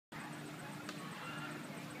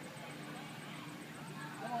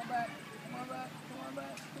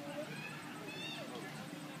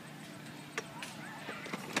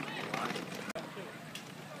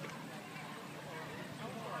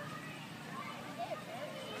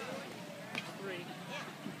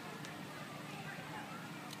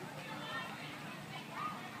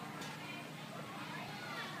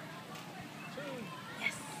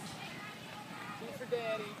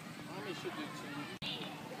Daddy. Mommy should do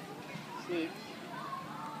 2. 6,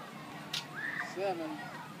 7. And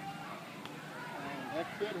that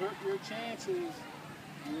could hurt your chances.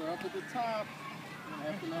 You're up at the top. You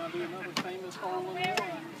have to now do another famous hole in one. Yeah,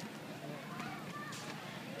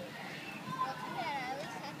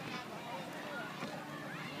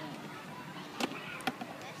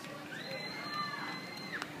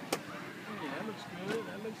 that looks good.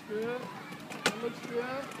 That looks good. That looks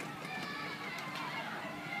good.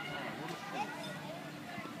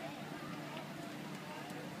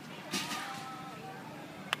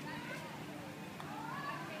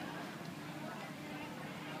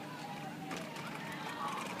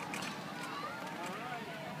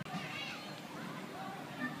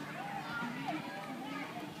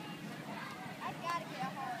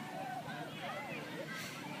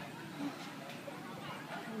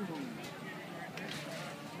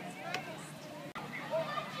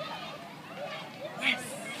 Yes.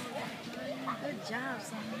 Good job,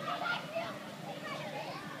 Sammy.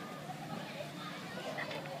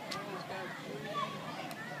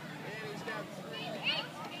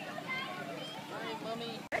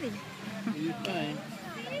 Ready. Do your thing.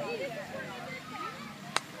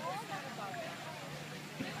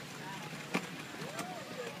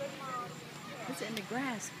 It's in the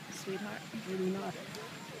grass, sweetheart. Maybe not.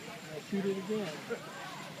 Shoot it again.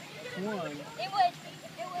 1.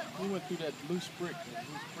 We went through that loose brick over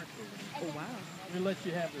there. Oh, wow. We'll let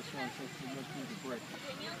you have this one since we went through the brick.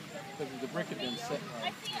 Because the brick had been set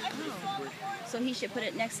right. Oh. So he should put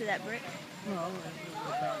it next to that brick? No, it was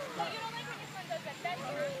about that.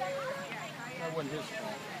 That wasn't his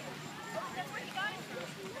fault.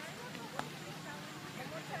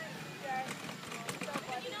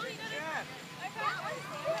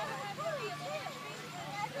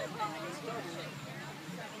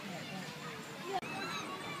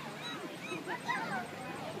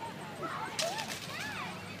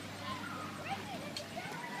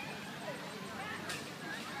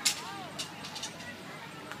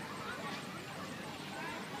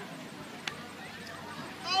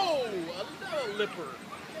 Oh, another lipper.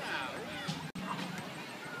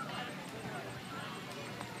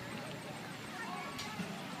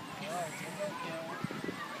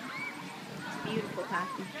 Beautiful,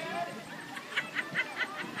 Poppy.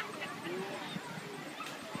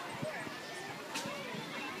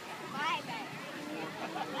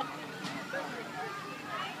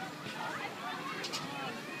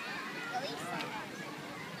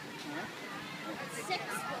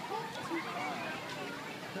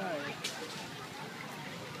 Okay.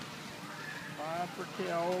 5 for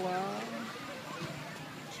Keola.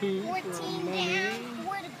 2 for 14 Mummy. down,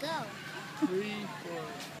 4 to go. 3 for...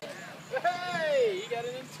 Hey! You got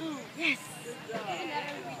it in 2. Yes. Good job.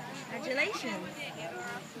 Congratulations.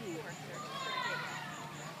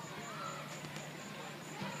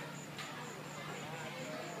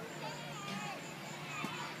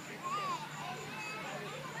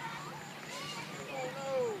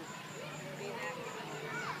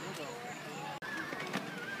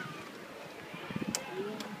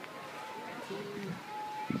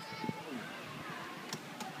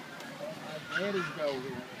 Eddie's go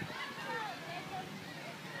here.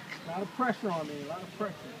 A lot of pressure on me, a lot of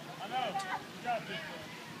pressure. I know. You got this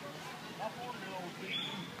one. My 4-year-old team.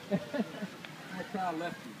 I'm going to try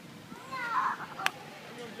lefty.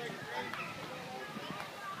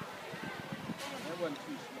 That wasn't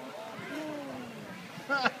too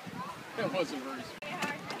smart. That wasn't very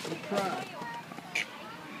smart. Good try.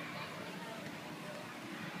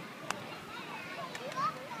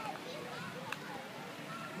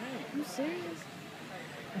 You serious?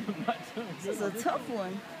 This This is a tough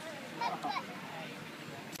one.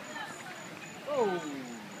 Oh, this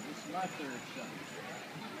is my 3rd shot.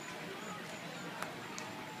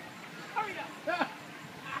 Hurry up!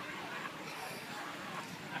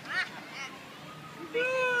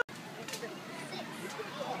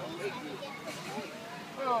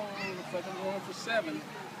 Oh, looks like I'm going for 7.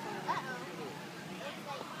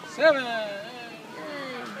 7!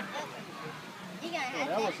 You're gonna Oh, have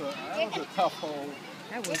that was a tough hole.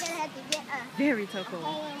 That you're was gonna have to get a very tough hole.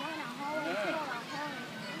 hole in one, a hole in two, Yeah. a hole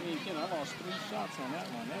I mean, I lost 3 shots on that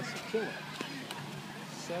one. That's a killer.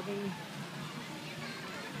 7.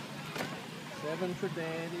 7 for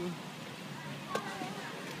Daddy.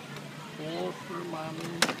 4 for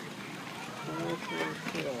mommy. 4 for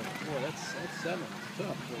Phil. Boy, that's 7. It's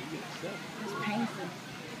tough. Boy, you get 7. It was painful.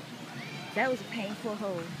 That was a painful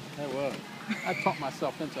hole. That was. I talked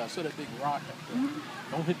myself into it. I saw that big rock up there.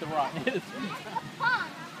 Don't hit the rock. Hit it 3 times.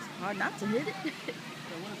 It's hard not to hit it. It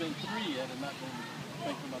would have been 3 had it not been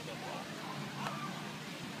thinking about that ball.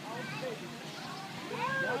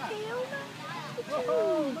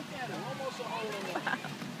 Oh, look at it. Almost a hole in there.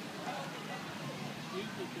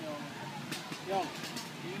 Excuse me, Fiona. Fiona,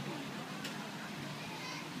 excuse me.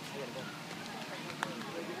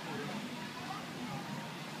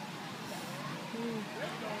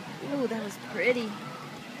 Ooh, that was pretty.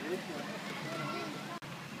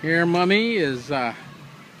 Here, Mummy is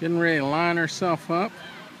getting ready to line herself up.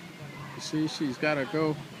 You see, she's got to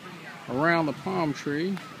go around the palm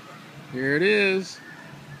tree. Here it is.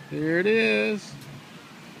 Here it is.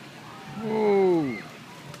 Whoa.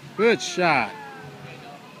 Good shot.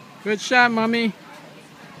 Good shot, Mummy.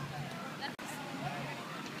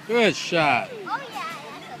 Good shot. Oh yeah,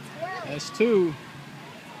 that's a twirl. That's 2.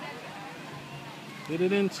 Hit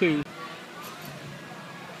it in 2.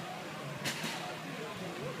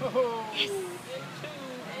 Oh, Yes.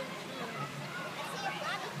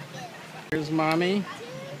 here's Mommy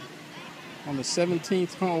on the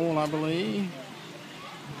 17th hole, I believe.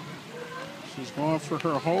 She's going for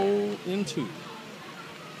her hole in 2.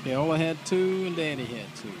 Paola had 2 and Daddy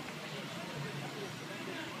had 2.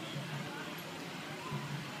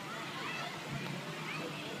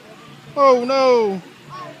 Oh no!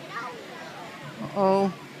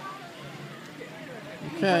 Uh-oh.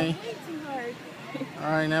 Okay. Way too hard.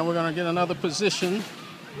 All right, now we're gonna get another position.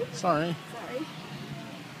 Sorry. Sorry.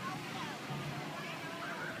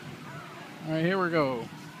 All right, here we go.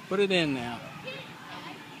 Put it in now.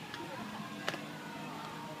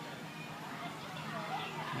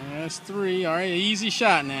 That's 3. All right, easy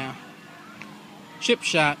shot now. Chip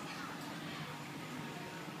shot.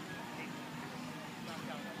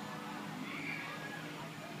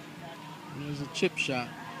 There's a chip shot.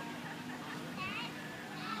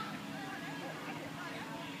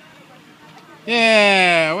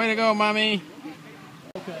 Yeah, way to go, Mommy.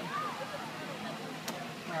 Okay.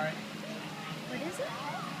 All right. What is it?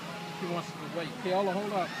 She wants to wait. Paola,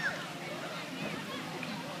 hold up.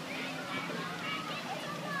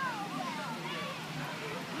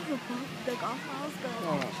 The golf balls go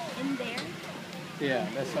Oh. in there. Yeah,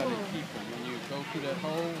 that's how they keep them. When you go through that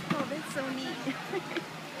hole. Oh, that's so neat.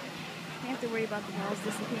 You have to worry about the balls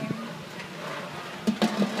disappearing.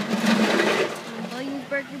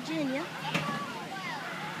 Williamsburg, Virginia.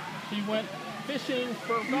 She went fishing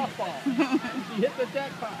for golf balls. She hit the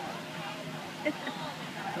jackpot.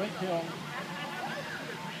 Wait, Paola.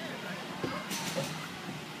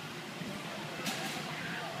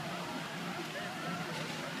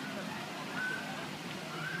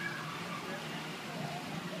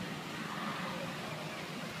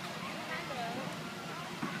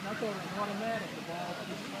 I thought it was automatic. The ball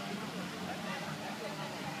just...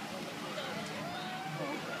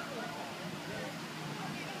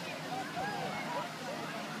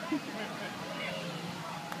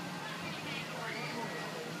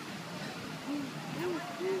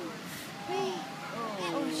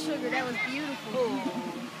 Oh, sugar, that was beautiful.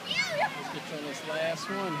 Let's get you on this last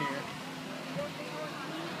one here.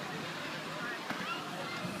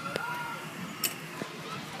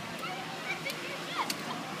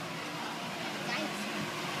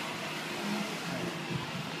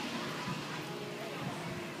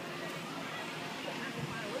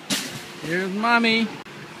 Here's Mommy.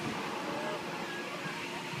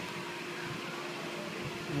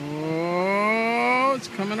 Oh, it's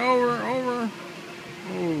coming over. Oh.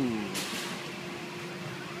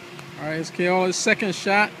 All right, it's Keola's second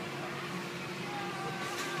shot.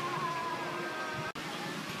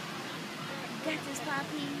 Got this,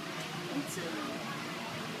 Poppy. Me too.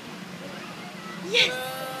 Yes!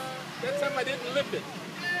 That time I didn't lip it.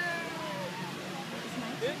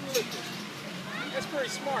 Didn't lip it. That's pretty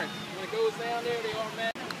smart. When it goes down there, they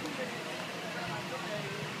automatically.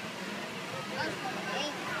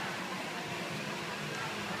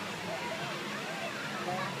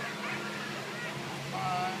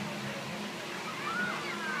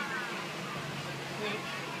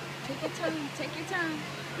 Take your time. Take your time.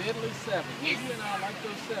 Deadly 7. You and I like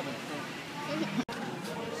those 7s.